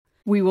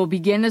We will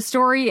begin the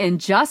story in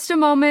just a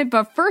moment,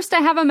 but first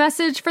I have a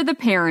message for the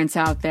parents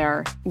out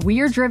there.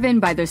 We are driven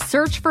by the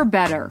search for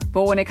better,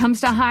 but when it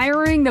comes to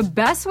hiring, the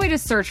best way to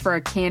search for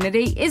a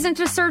candidate isn't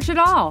to search at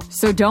all.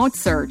 So don't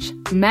search.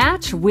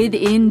 Match with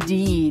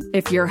Indeed.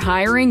 If you're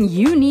hiring,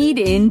 you need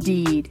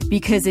Indeed,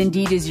 because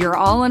Indeed is your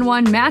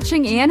all-in-one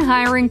matching and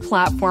hiring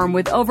platform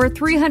with over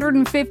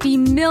 350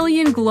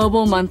 million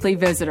global monthly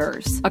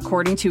visitors,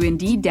 according to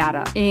Indeed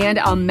data, and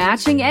a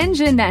matching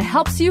engine that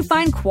helps you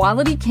find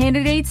quality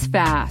candidates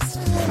fast.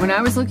 When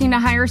I was looking to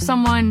hire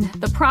someone,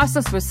 the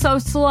process was so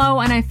slow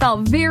and I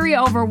felt very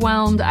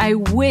overwhelmed. I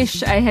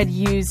wish I had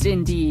used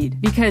Indeed,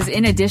 because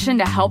in addition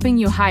to helping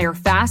you hire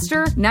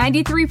faster,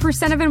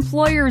 93% of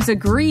employers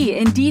agree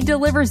Indeed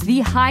delivers the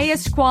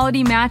highest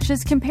quality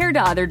matches compared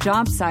to other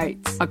job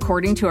sites,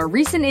 according to a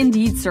recent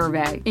Indeed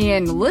survey.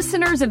 And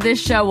listeners of this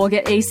show will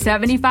get a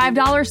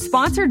 $75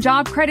 sponsored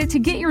job credit to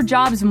get your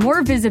jobs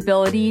more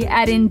visibility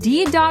at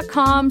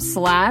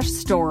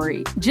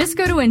Indeed.com/story. Just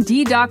go to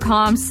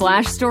Indeed.com/story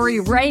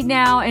right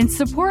now and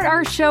support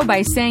our show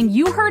by saying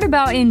you heard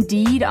about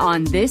Indeed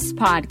on this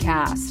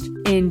podcast.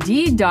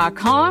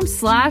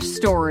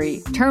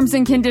 Indeed.com/story. Terms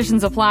and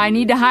conditions apply.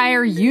 Need to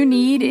hire? You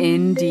need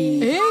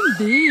Indeed.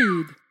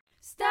 Indeed.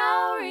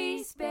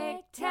 Story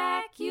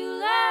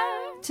Spectacular.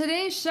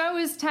 Today's show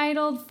is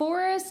titled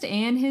Forrest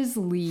and His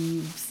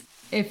Leaves.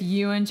 If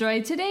you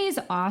enjoyed today's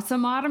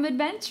awesome autumn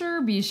adventure,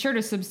 be sure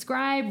to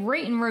subscribe,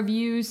 rate, and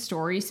review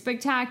Story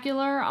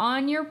Spectacular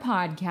on your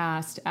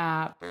podcast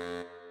app.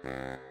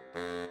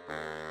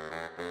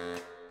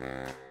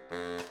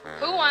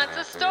 Who wants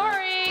a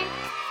story?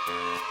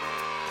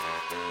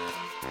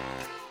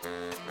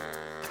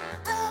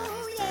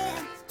 Oh yeah.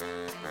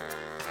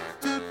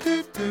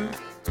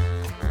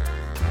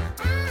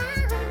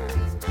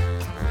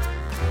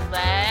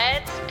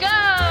 Let's go!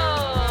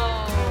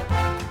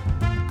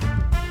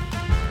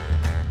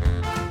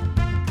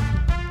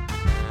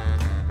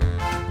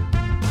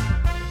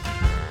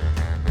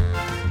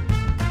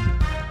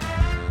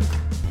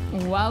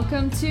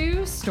 Welcome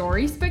to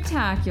Story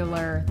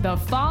Spectacular, the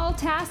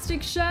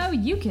fall-tastic show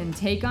you can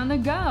take on the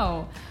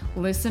go.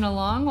 Listen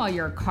along while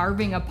you're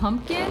carving a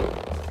pumpkin,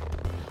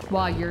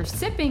 while you're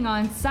sipping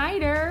on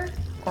cider,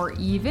 or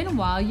even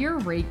while you're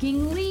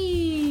raking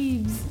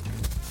leaves.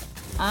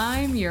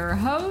 I'm your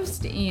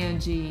host,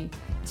 Angie.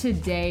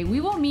 Today we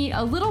will meet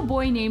a little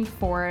boy named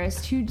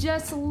Forrest who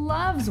just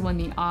loves when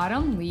the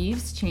autumn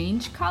leaves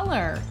change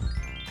color.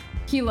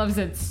 He loves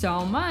it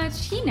so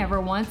much, he never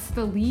wants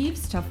the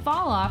leaves to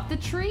fall off the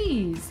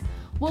trees.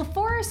 Will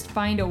Forrest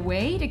find a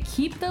way to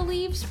keep the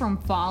leaves from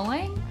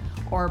falling?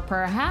 Or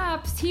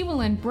perhaps he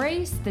will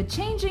embrace the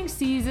changing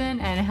season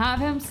and have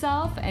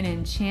himself an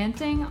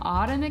enchanting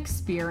autumn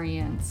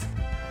experience.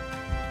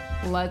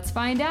 Let's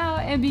find out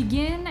and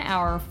begin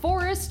our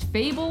Forrest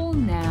fable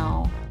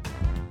now.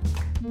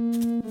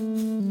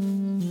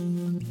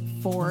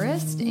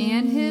 Forrest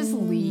and His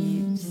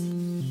Leaves.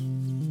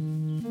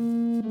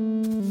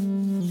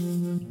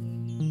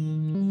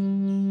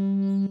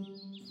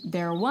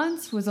 There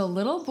once was a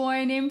little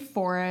boy named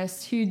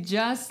Forrest who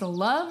just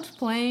loved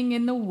playing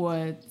in the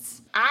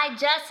woods. I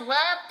just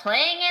love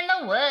playing in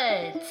the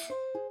woods.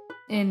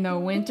 In the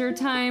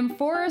wintertime,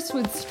 Forrest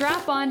would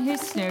strap on his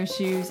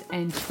snowshoes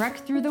and trek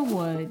through the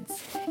woods.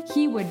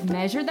 He would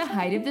measure the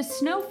height of the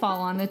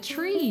snowfall on the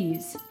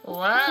trees.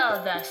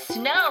 Whoa, the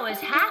snow is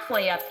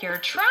halfway up your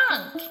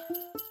trunk.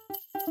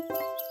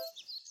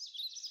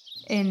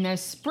 In the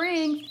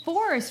spring,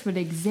 Forrest would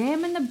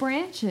examine the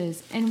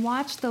branches and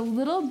watch the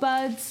little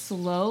buds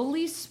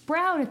slowly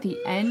sprout at the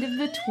end of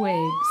the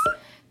twigs.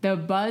 The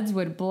buds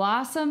would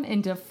blossom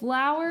into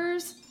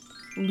flowers,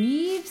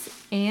 leaves,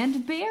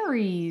 and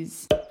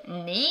berries.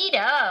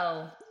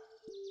 Neato.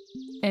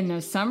 In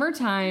the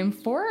summertime,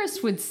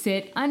 Forrest would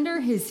sit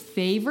under his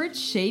favorite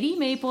shady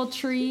maple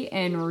tree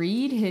and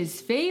read his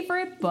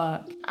favorite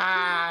book.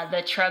 Ah,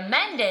 the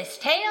tremendous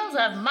tales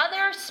of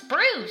Mother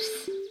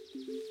Spruce.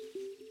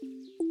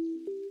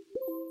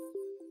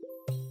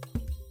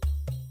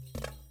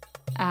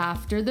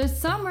 After the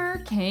summer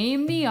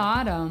came the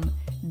autumn.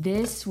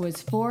 This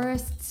was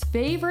Forrest's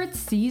favorite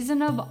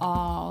season of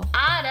all.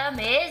 Autumn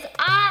is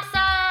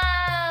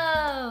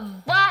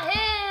awesome!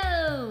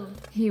 Wahoo!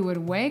 He would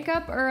wake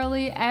up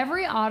early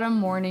every autumn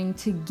morning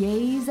to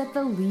gaze at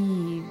the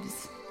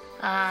leaves.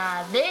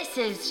 Ah, this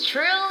is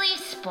truly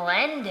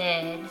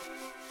splendid.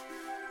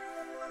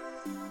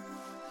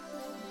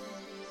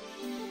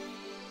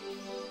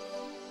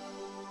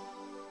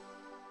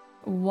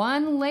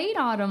 One late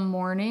autumn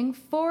morning,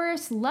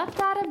 Forrest leapt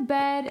out of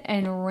bed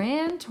and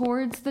ran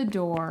towards the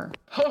door.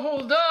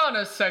 Hold on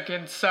a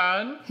second,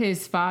 son.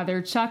 His father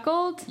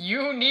chuckled.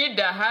 You need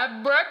to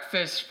have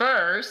breakfast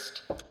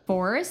first.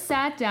 Forrest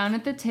sat down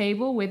at the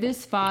table with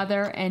his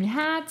father and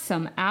had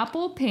some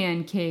apple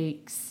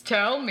pancakes.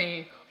 Tell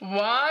me,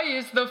 why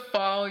is the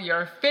fall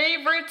your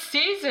favorite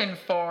season,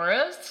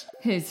 Forrest?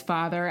 His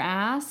father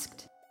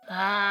asked.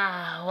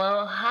 Ah,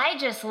 well, I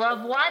just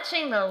love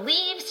watching the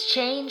leaves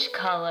change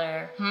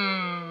color.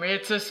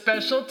 It's a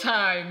special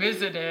time,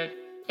 isn't it?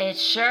 It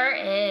sure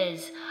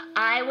is.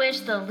 I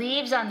wish the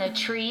leaves on the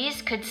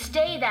trees could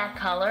stay that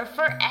color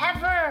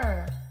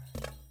forever.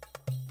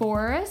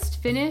 Forrest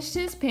finished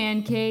his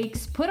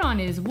pancakes, put on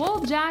his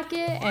wool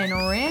jacket, and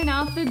ran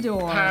out the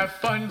door. Have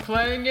fun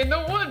playing in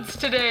the woods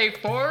today,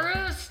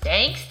 Forrest.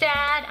 Thanks,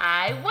 Dad.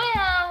 I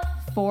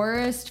will.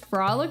 Forrest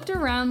frolicked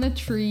around the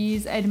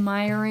trees,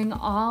 admiring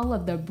all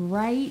of the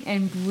bright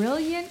and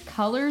brilliant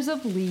colors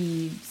of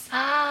leaves.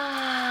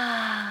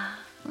 Ah.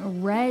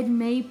 Red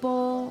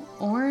maple,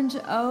 orange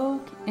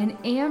oak, and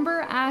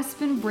amber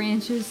aspen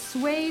branches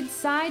swayed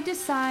side to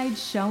side,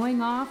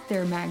 showing off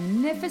their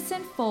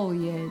magnificent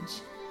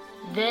foliage.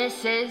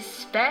 This is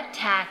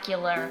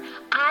spectacular.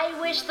 I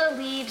wish the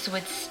leaves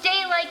would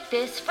stay like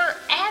this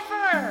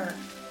forever.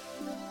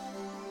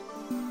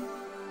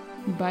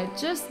 But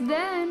just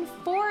then,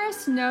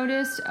 Forrest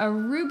noticed a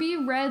ruby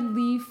red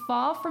leaf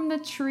fall from the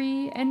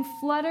tree and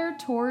flutter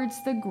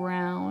towards the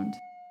ground.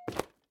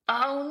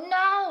 Oh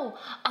no!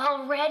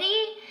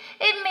 Already?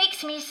 It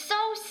makes me so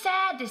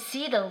sad to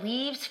see the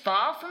leaves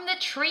fall from the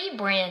tree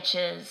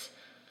branches.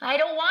 I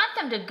don't want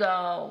them to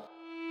go.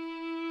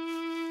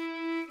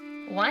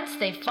 Once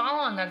they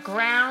fall on the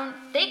ground,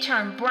 they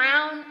turn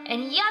brown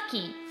and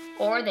yucky,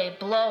 or they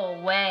blow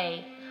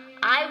away.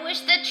 I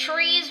wish the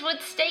trees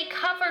would stay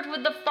covered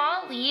with the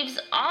fall leaves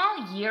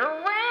all year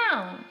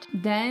round.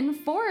 Then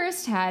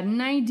Forrest had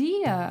an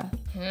idea.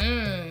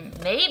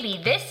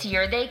 Maybe this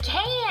year they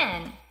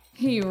can.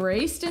 He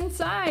raced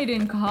inside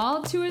and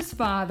called to his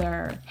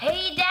father.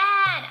 Hey, Dad,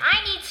 I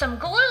need some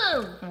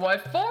glue.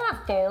 What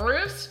for,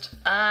 Forrest?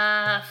 For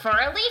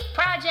a leaf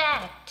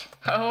project.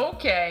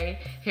 Okay,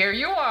 here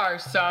you are,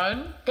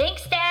 son.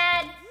 Thanks,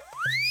 Dad.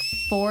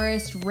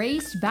 Forrest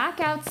raced back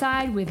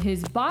outside with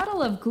his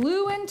bottle of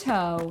glue in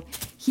tow.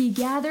 He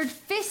gathered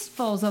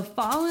fistfuls of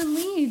fallen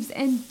leaves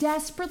and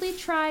desperately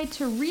tried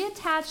to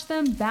reattach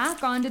them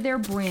back onto their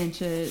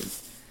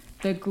branches.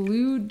 The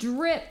glue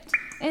dripped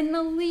and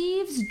the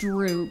leaves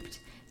drooped.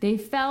 They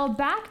fell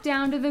back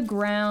down to the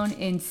ground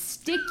in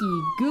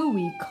sticky,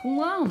 gooey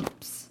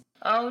clumps.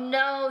 Oh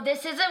no,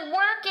 this isn't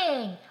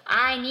working.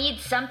 I need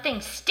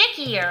something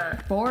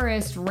stickier.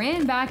 Forrest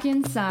ran back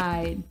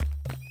inside.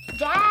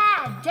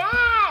 Dad,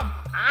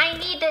 I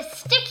need the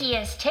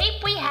stickiest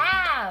tape we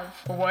have.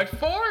 What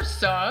for,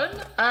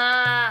 son?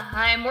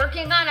 I'm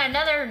working on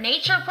another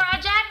nature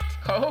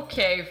project.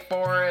 Okay,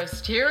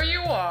 Forrest, here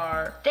you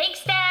are.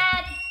 Thanks,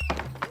 Dad.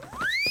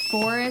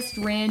 Forrest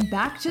ran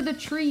back to the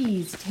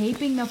trees,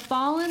 taping the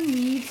fallen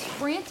leaves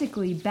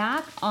frantically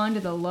back onto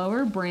the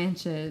lower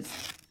branches.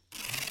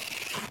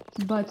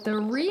 But the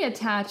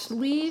reattached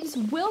leaves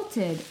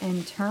wilted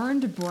and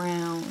turned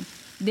brown.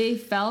 They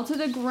fell to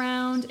the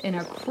ground in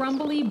a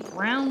crumbly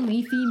brown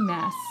leafy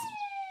mess.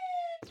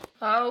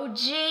 Oh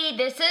gee,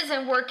 this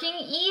isn't working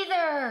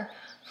either.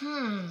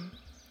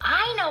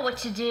 I know what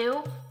to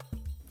do.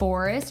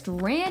 Forrest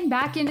ran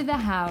back into the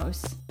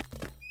house.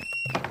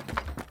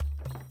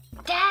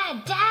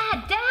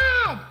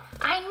 Dad!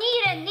 I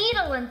need a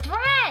needle and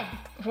thread.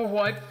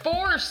 What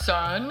for,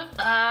 son?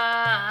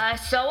 A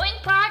sewing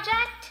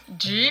project?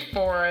 Gee,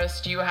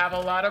 Forrest, you have a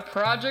lot of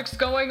projects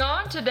going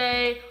on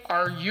today.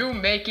 Are you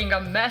making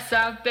a mess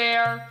out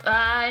there?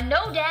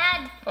 No,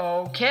 Dad.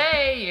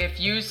 Okay, if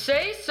you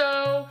say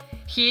so.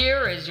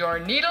 Here is your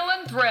needle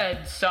and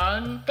thread,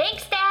 son.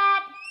 Thanks,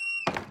 Dad.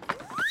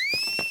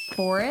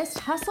 Forrest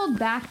hustled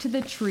back to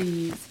the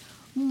trees.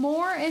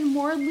 More and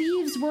more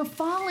leaves were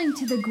falling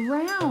to the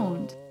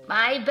ground.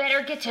 I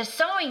better get to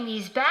sewing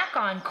these back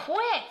on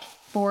quick.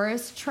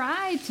 Forrest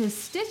tried to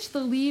stitch the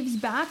leaves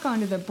back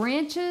onto the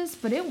branches,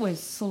 but it was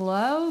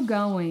slow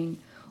going.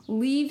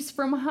 Leaves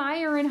from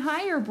higher and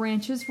higher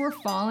branches were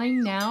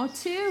falling now,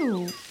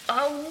 too.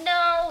 Oh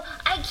no,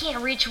 I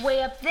can't reach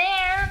way up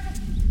there.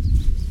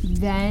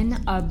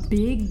 Then a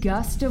big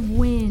gust of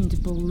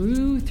wind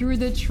blew through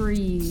the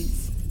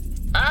trees.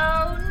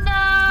 Oh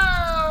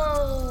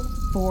no!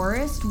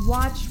 Forrest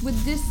watched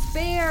with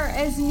despair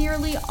as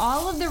nearly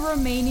all of the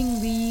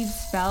remaining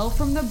leaves fell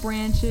from the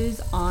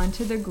branches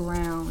onto the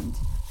ground.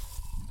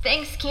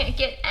 Things can't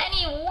get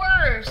any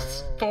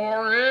worse.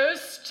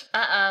 Forrest?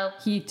 Uh-oh.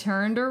 He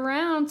turned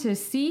around to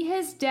see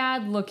his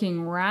dad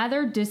looking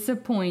rather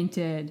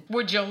disappointed.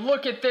 Would you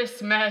look at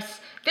this mess?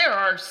 There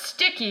are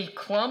sticky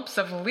clumps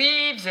of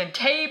leaves and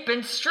tape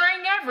and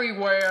string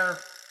everywhere.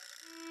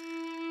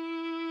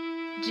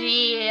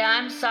 Gee,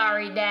 I'm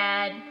sorry,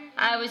 Dad.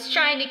 I was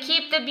trying to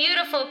keep the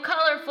beautiful,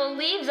 colorful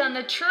leaves on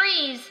the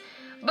trees,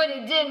 but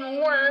it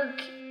didn't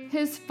work.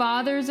 His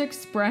father's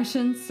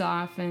expression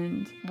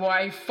softened.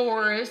 Why,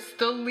 Forrest,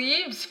 the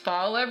leaves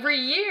fall every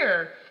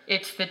year.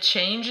 It's the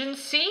change in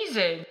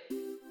season.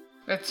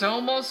 It's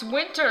almost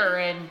winter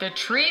and the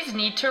trees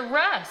need to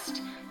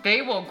rest.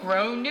 They will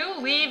grow new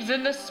leaves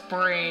in the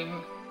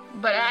spring.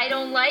 But I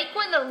don't like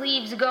when the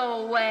leaves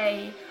go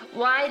away.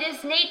 Why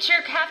does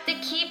nature have to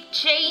keep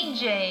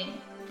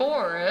changing?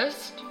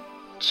 Forrest,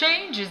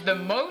 change is the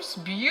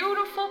most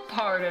beautiful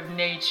part of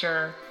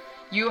nature.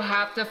 You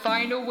have to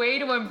find a way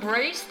to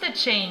embrace the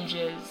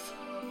changes.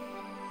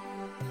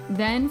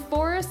 Then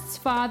Forrest's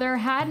father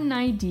had an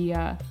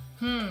idea.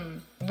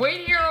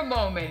 Wait here a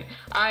moment.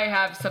 I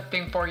have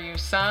something for you,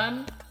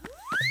 son.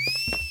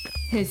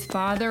 His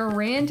father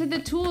ran to the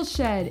tool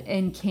shed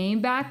and came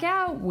back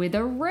out with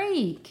a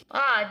rake.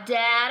 Aw,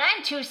 Dad,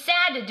 I'm too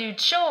sad to do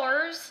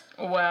chores.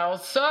 Well,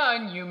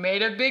 son, you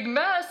made a big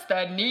mess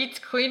that needs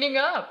cleaning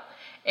up.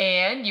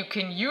 And you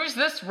can use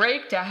this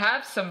rake to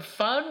have some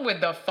fun with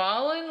the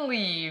fallen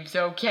leaves,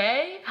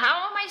 okay?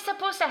 How am I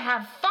supposed to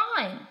have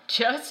fun?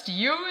 Just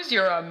use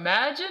your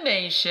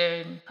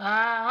imagination.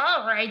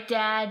 All right,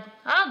 Dad.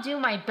 I'll do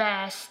my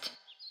best.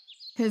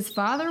 His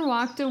father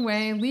walked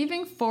away,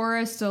 leaving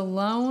Forrest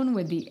alone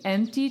with the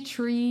empty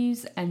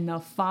trees and the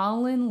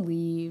fallen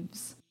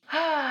leaves.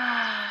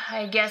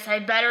 I guess I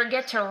better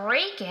get to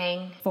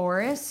raking.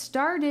 Forrest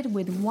started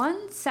with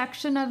one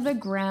section of the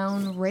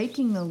ground,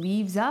 raking the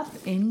leaves up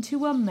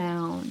into a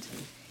mound.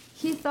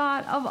 He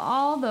thought of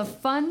all the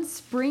fun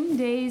spring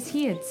days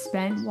he had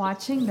spent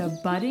watching the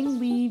budding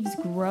leaves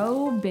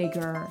grow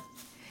bigger.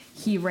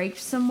 He raked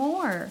some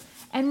more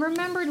and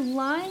remembered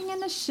lying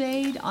in the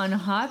shade on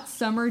hot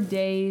summer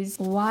days,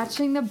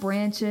 watching the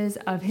branches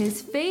of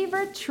his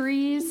favorite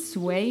trees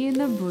sway in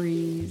the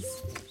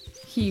breeze.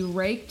 He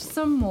raked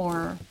some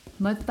more,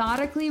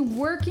 methodically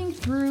working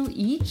through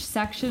each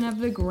section of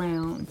the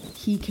ground.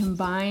 He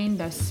combined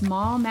the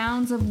small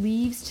mounds of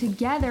leaves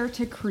together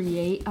to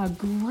create a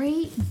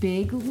great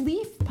big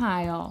leaf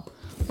pile.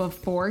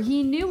 Before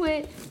he knew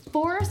it,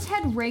 Forrest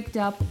had raked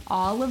up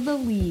all of the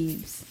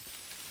leaves.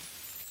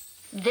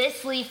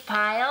 This leaf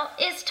pile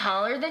is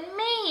taller than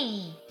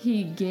me.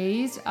 He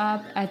gazed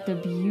up at the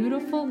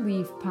beautiful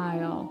leaf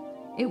pile.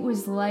 It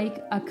was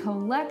like a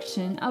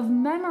collection of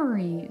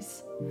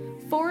memories.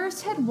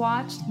 Forrest had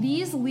watched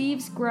these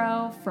leaves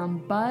grow from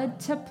bud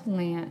to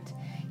plant.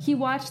 He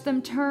watched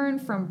them turn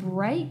from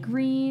bright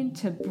green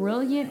to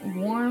brilliant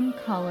warm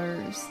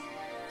colors.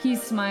 He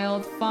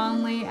smiled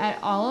fondly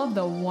at all of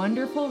the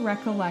wonderful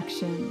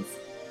recollections.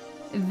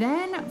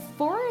 Then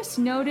Forrest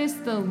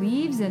noticed the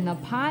leaves in the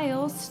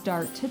pile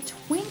start to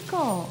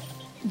twinkle.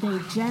 They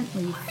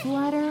gently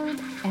fluttered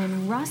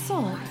and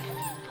rustled,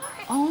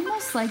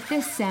 almost like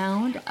the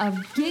sound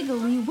of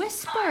giggly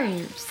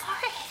whispers.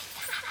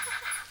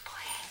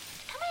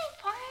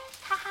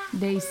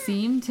 They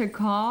seemed to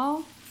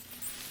call.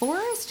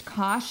 Forrest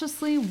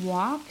cautiously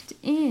walked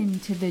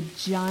into the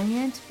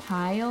giant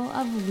pile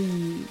of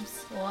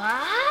leaves.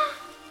 What?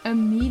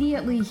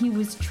 Immediately, he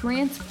was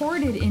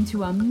transported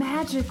into a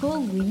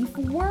magical leaf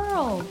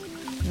world.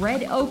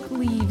 Red oak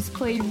leaves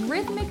played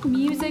rhythmic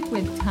music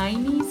with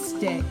tiny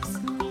sticks.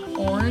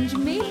 Orange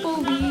maple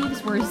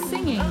leaves were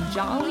singing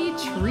jolly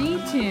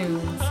tree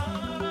tunes.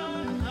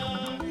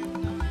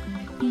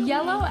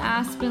 Yellow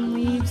aspen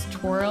leaves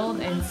twirled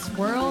and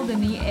swirled in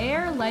the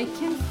air like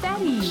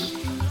confetti.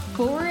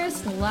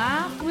 Forrest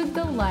laughed with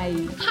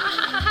delight.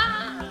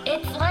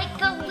 It's like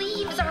the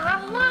leaves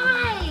are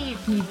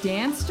alive. He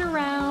danced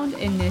around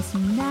in this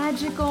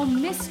magical,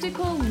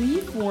 mystical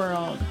leaf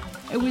world.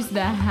 It was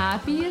the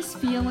happiest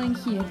feeling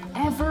he had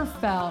ever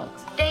felt.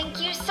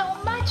 Thank you so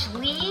much,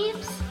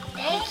 leaves.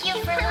 Thank you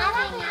for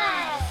loving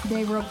us.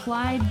 They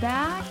replied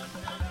back.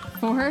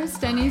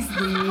 Forrest and his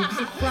leaves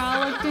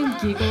frolicked and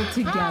giggled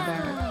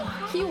together.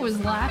 He was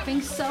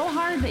laughing so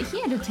hard that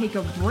he had to take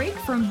a break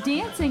from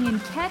dancing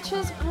and catch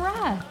his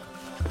breath.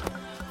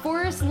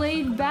 Forrest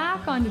laid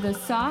back onto the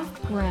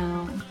soft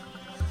ground.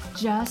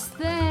 Just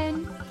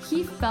then,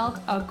 he felt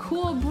a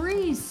cool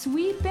breeze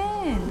sweep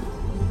in.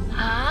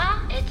 Huh?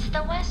 It's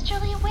the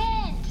westerly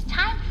wind.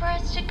 Time for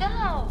us to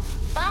go.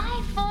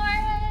 Bye,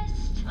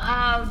 Forrest.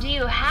 Oh, do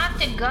you have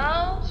to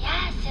go?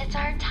 Yes, it's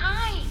our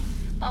time.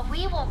 But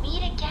we will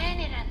meet again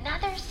in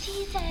another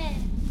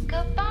season.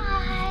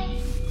 Goodbye.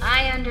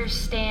 I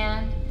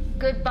understand.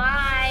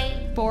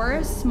 Goodbye.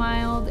 Forrest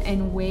smiled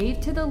and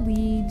waved to the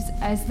leaves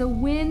as the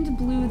wind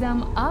blew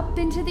them up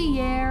into the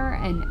air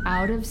and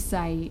out of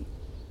sight.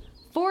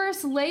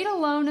 Forrest laid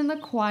alone in the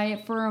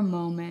quiet for a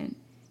moment.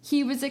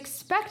 He was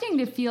expecting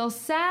to feel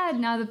sad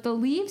now that the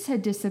leaves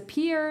had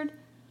disappeared,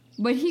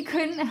 but he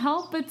couldn't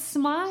help but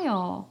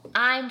smile.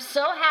 I'm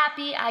so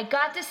happy I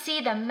got to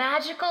see the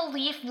magical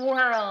leaf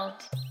world.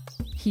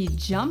 He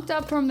jumped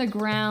up from the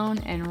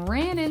ground and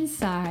ran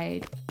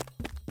inside.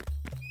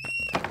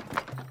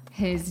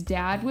 His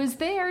dad was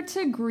there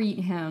to greet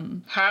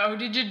him. How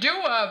did you do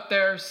out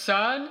there,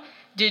 son?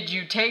 Did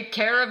you take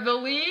care of the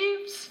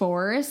leaves?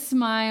 Forrest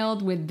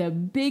smiled with the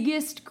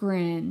biggest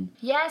grin.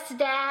 Yes,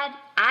 Dad,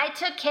 I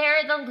took care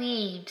of the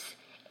leaves.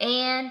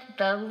 And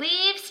the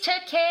leaves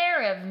took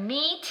care of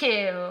me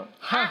too.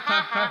 Ha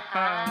ha ha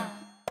ha.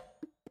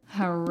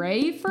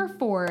 Hooray for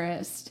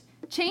Forrest.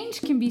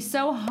 Change can be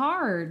so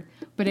hard,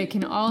 but it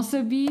can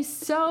also be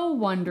so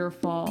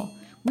wonderful.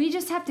 We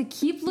just have to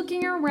keep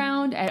looking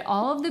around at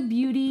all of the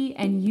beauty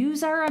and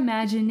use our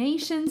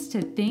imaginations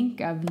to think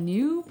of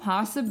new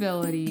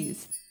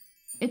possibilities.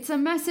 It's a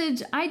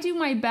message I do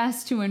my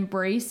best to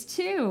embrace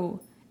too.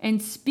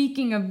 And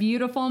speaking of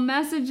beautiful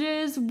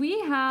messages,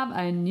 we have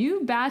a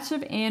new batch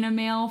of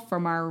animail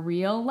from our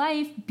real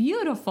life,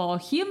 beautiful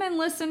human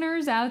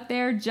listeners out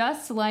there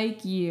just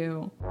like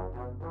you.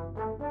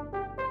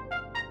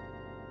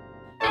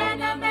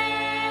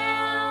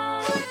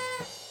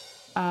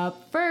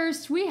 Up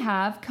first, we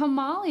have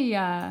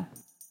Kamalia.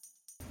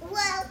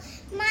 Well,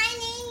 my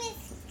name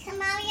is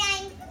Kamalia.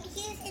 I'm from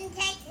Houston,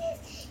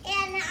 Texas,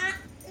 and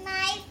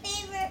my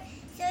favorite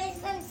stories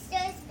from So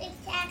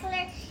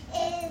Spectacular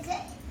is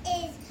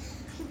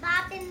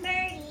Bob and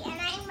Birdie, and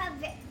I'm a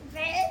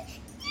bird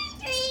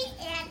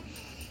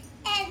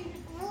and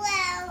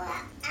well,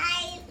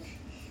 I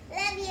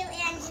love you,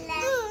 Angela.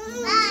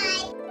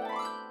 Bye.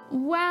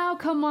 Wow,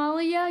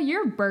 Kamalia,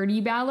 your birdie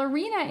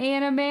ballerina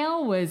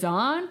animal was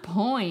on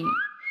point.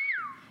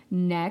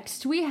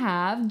 Next, we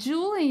have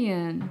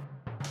Julian.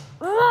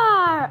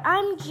 Roar!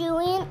 I'm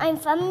Julian. I'm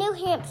from New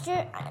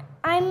Hampshire.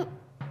 I'm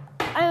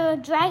a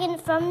dragon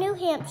from New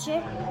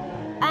Hampshire.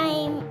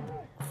 I'm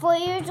 4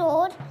 years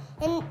old,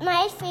 and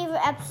my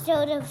favorite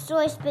episode of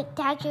Story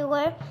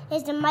Spectacular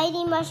is the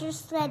Mighty Musher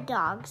Sled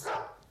Dogs.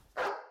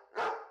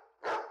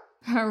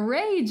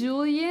 Hooray,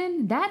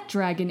 Julian! That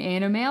dragon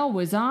animal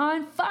was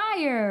on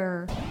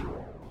fire!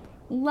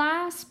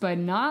 Last but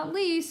not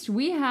least,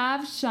 we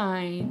have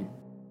Shine.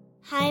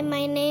 Hi,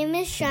 my name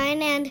is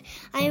Shine, and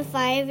I'm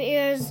 5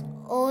 years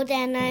old,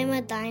 and I'm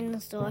a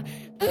dinosaur.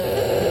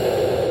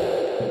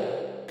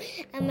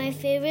 And my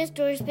favorite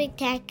Story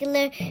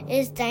Spectacular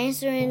is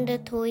Dinosaur in the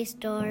Toy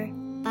Store.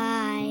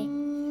 Bye.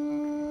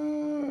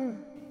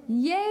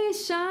 Yay,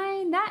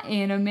 Shine! That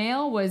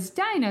animal was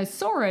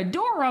dinosaur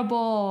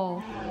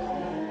adorable!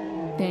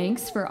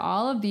 Thanks for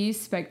all of these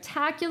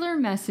spectacular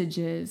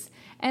messages,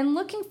 and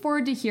looking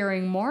forward to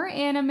hearing more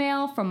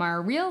animal from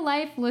our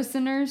real-life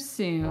listeners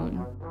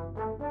soon.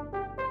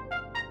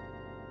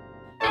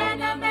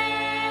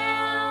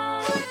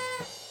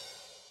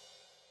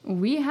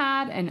 We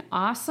had an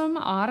awesome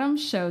autumn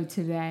show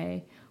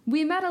today.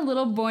 We met a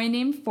little boy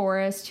named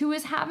Forrest who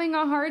was having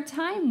a hard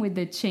time with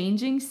the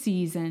changing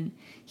season.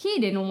 He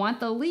didn't want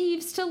the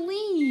leaves to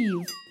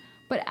leave.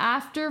 But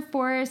after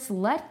Forrest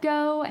let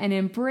go and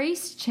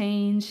embraced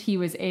change, he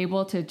was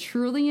able to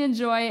truly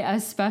enjoy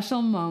a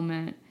special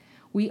moment.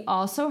 We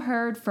also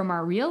heard from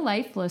our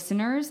real-life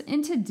listeners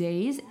in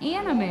today's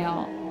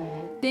Animail.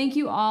 Thank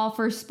you all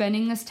for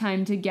spending this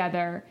time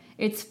together.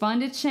 It's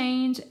fun to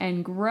change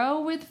and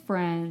grow with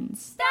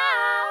friends.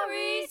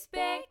 Story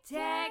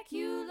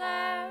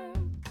Spectacular.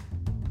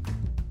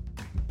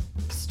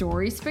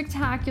 Story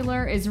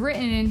Spectacular is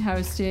written and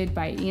hosted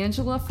by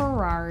Angela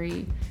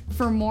Ferrari.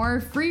 For more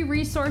free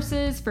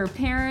resources for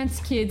parents,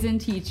 kids, and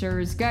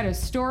teachers, go to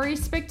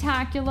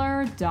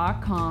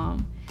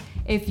StorySpectacular.com.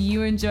 If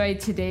you enjoyed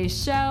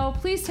today's show,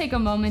 please take a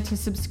moment to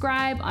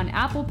subscribe on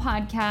Apple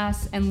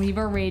Podcasts and leave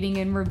a rating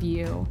and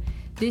review.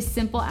 This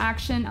simple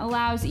action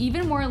allows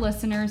even more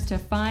listeners to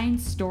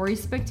find Story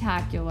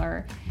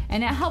Spectacular,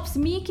 and it helps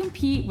me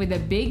compete with the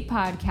big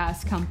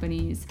podcast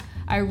companies.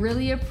 I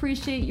really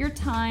appreciate your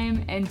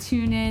time, and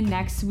tune in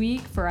next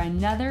week for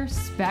another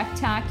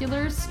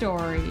spectacular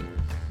story.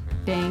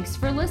 Thanks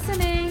for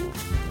listening.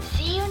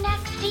 See you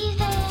next season.